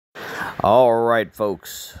All right,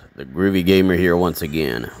 folks, the Groovy Gamer here once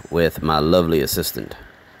again with my lovely assistant.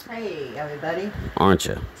 Hey, everybody. Aren't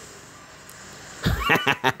you?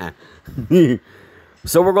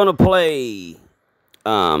 So we're gonna play.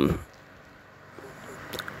 No.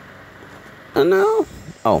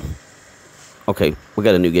 Oh. Okay, we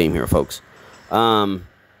got a new game here, folks. We're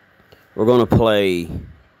gonna play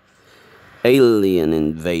Alien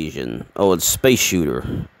Invasion. Oh, it's Space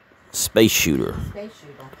Shooter. Space Shooter. Space Shooter.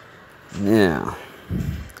 Yeah.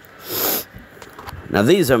 Now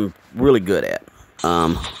these I'm really good at.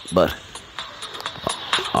 But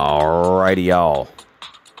alrighty, y'all.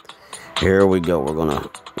 Here we go. We're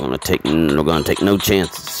gonna take no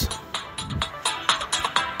chances.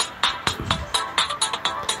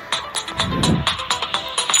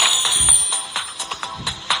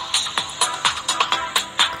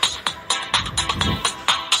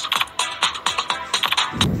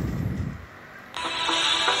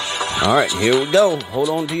 All right, here we go. Hold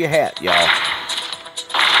on to your hat, y'all.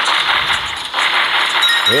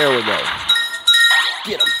 Here we go.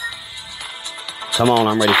 Get them. Come on,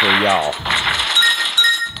 I'm ready for y'all.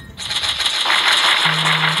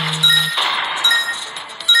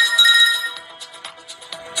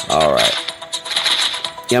 All right.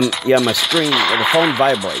 Yeah, my screen, the phone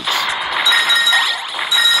vibrates.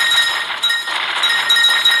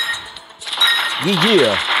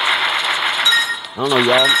 Yeah. I don't know,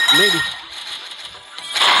 y'all. Maybe.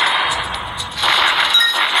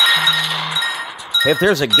 If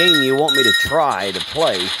there's a game you want me to try to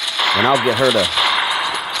play, then I'll get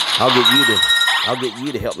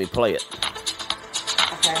you to help me play it.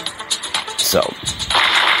 Okay. So.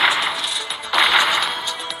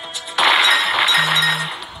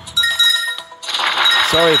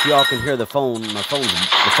 Sorry if y'all can hear the phone. The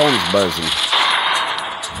phone's buzzing.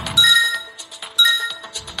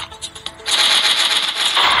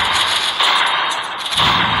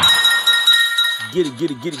 Get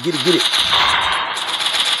it.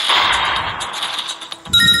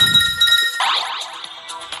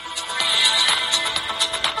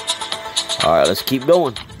 All right, let's keep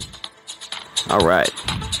going. All right.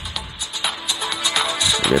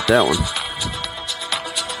 Get that one.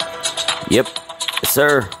 Yep. Yes,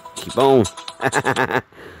 sir. Keep on.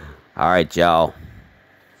 All right, y'all.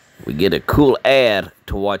 We get a cool ad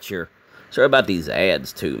to watch here. Sorry about these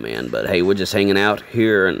ads, too, man. But, hey, we're just hanging out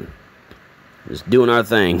here and just doing our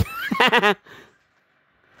thing.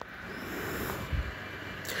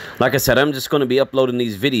 Like I said, I'm just going to be uploading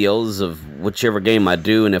these videos of whichever game I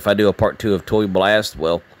do. And if I do a part 2 of Toy Blast,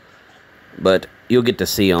 well, but you'll get to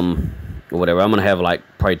see them or whatever. I'm going to have like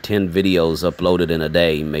probably 10 videos uploaded in a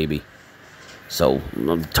day, maybe. So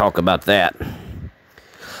I'll talk about that.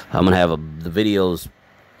 I'm going to have the videos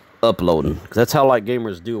uploading. Because that's how like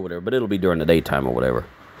gamers do or whatever. But it'll be during the daytime or whatever.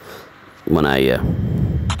 When I...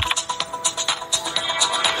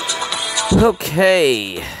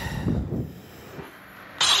 Okay.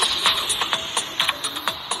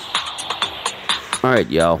 All right,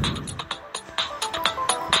 y'all.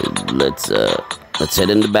 Let's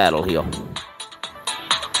head into battle here.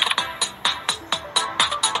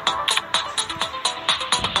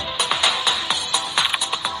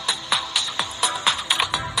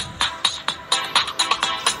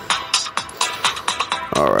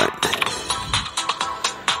 All right.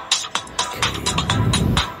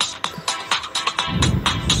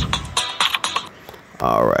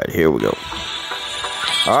 All right, here we go.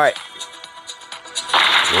 All right.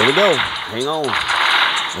 Here we go. Hang on.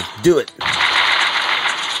 Let's do it.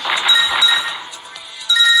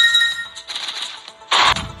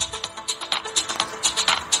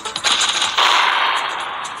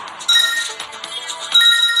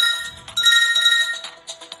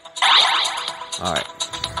 All right.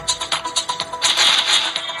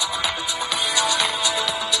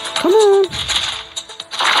 Come on.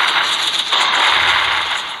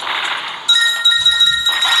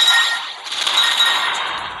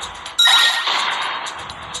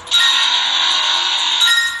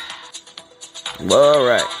 All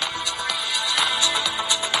right.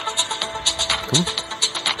 Come on.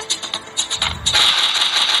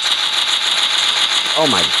 Oh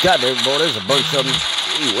my God, there's a bunch of them.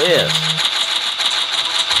 Gee whiz.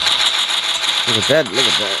 Look at that.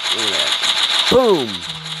 Boom.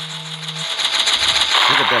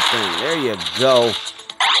 Look at that thing. There you go.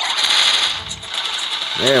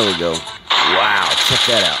 There we go. Wow, check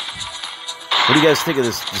that out. What do you guys think of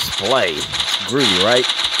this display? It's groovy, right?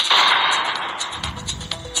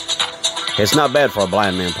 It's not bad for a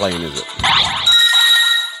blind man playing, is it?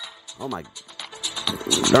 Oh my...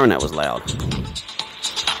 Darn, that was loud.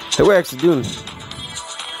 So we're actually doing...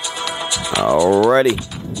 Alrighty.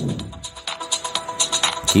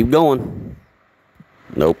 Keep going.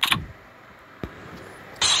 Nope.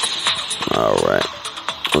 All right.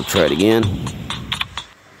 We'll try it again.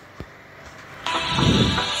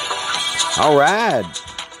 All right.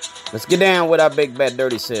 Let's get down with our big, bad,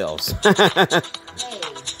 dirty selves.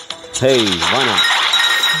 Hey, why not?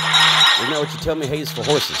 Isn't that what you tell me? Hay's for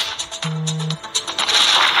horses.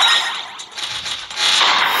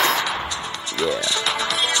 Yeah.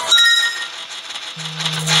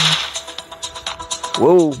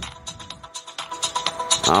 Whoa.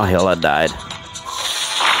 Oh, hell, I died.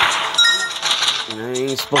 I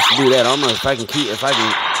ain't supposed to do that. I don't know if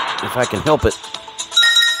I can help it.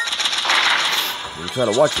 I'm trying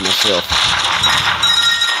to watch myself.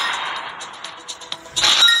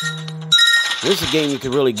 This is a game you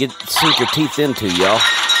can really sink your teeth into, y'all.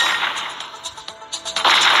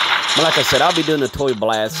 But like I said, I'll be doing the toy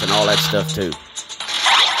blasts and all that stuff too.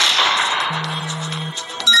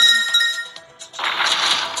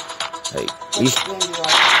 Hey,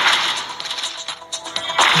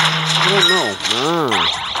 I don't know.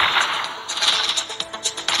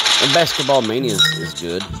 And Basketball Mania is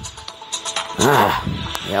good.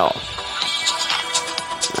 Hell.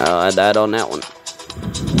 Oh, I died on that one.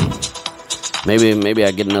 Maybe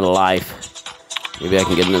I get another life. Maybe I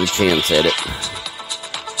can get another chance at it.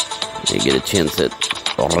 Maybe get a chance at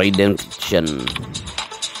redemption.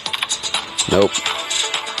 Nope.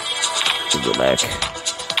 Go back.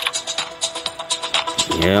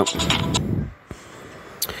 Yep.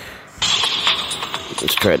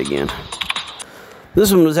 Let's try it again.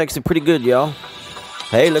 This one was actually pretty good, y'all.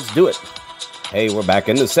 Hey, let's do it. Hey, we're back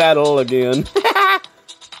in the saddle again.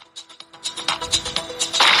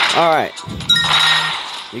 All right.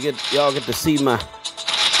 Y'all get to see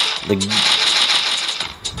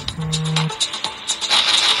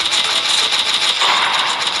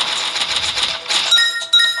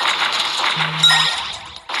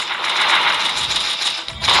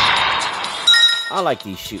I like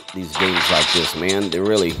these games like this, man. They're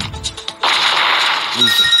really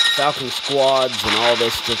these Falcon squads and all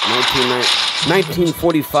this stuff.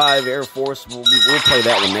 1945 Air Force. We'll play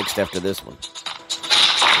that one next after this one.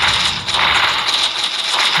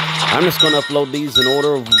 I'm just going to upload these in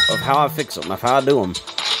order of how I fix them, of how I do them.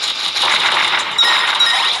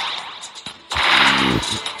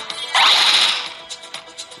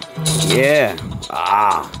 Yeah.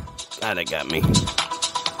 God, that got me.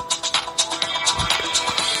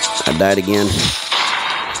 I died again.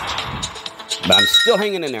 But I'm still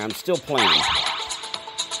hanging in there. I'm still playing.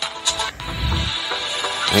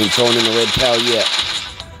 I ain't throwing in the red towel yet.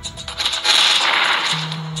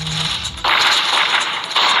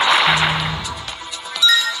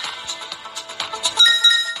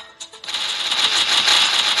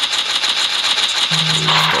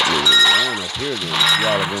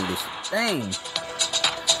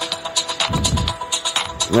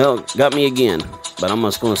 Well, got me again, but I'm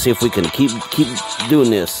just going to see if we can keep doing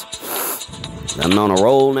this. I'm on a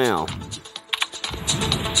roll now.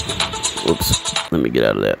 Oops, let me get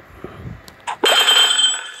out of that.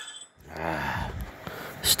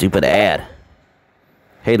 Stupid ad.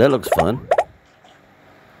 Hey, that looks fun.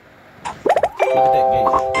 Look at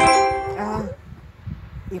that game.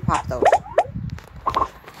 You pop those.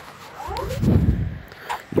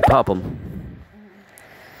 You pop them.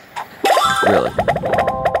 Really?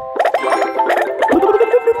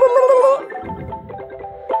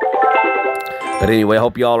 But anyway, I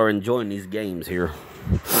hope y'all are enjoying these games here.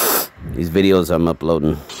 These videos I'm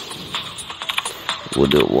uploading. We'll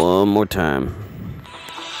do it one more time.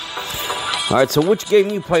 Alright, so which game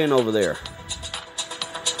are you playing over there?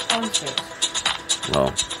 Gardenscapes. Well,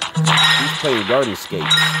 he's playing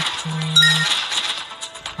Gardenscapes.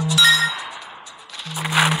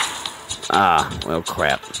 Well,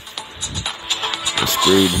 crap. I'm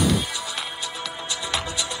screwed.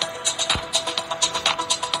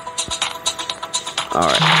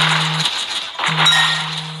 Alright.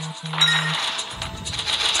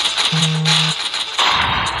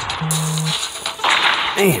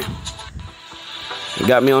 Man. You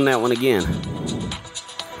got me on that one again.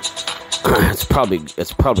 It's probably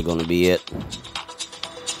going to be it.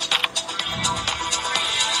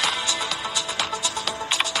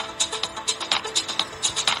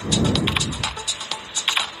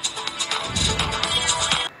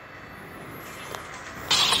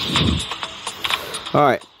 All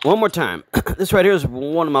right, one more time. This right here is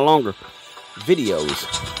one of my longer videos.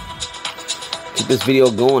 Keep this video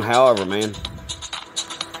going, however, man.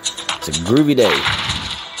 It's a groovy day.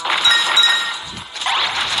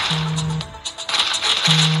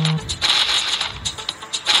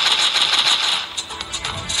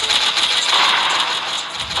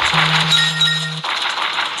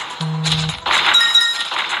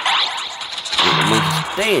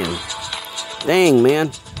 Dang. Dang,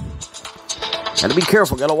 man. Gotta be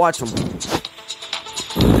careful. Gotta watch them.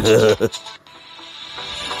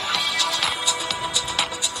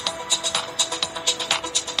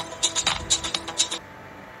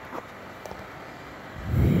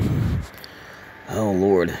 Oh,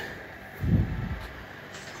 Lord.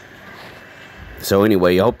 So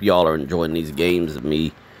anyway, I hope y'all are enjoying these games of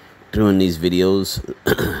me doing these videos.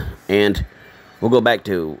 And we'll go back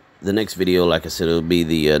to the next video. Like I said, it'll be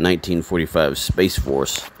the 1945 Space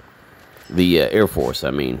Force. The Air Force,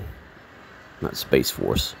 I mean. Not Space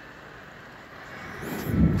Force.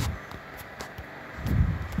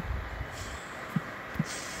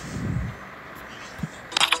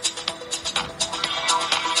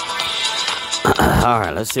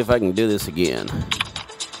 Alright, let's see if I can do this again.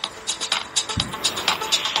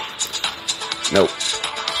 Nope.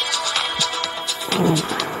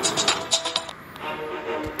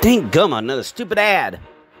 Dang gum, another stupid ad.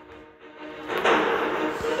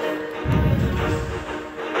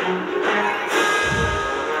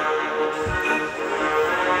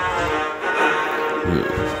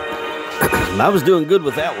 I was doing good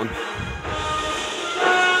with that one.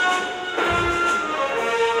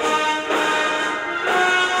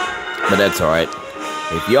 But that's alright.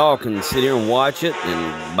 If y'all can sit here and watch it,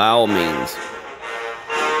 then by all means.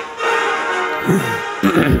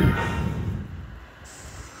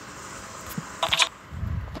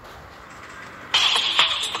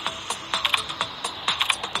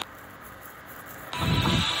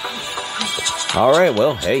 Alright,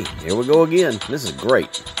 well, hey, here we go again. This is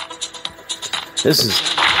great. This is...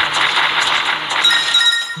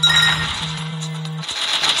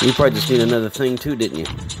 You probably just need another thing too, didn't you?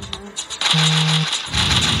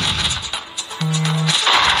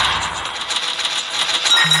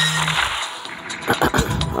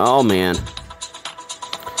 Oh, man.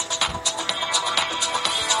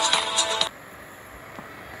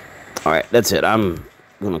 Alright, that's it. I'm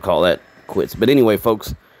going to call that quits. But anyway,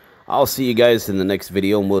 folks, I'll see you guys in the next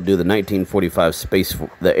video, and we'll do the 1945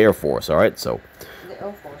 the Air Force, alright? So, The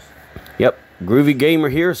Air Force. Yep, Groovy Gamer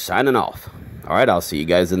here, signing off. Alright, I'll see you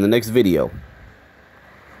guys in the next video.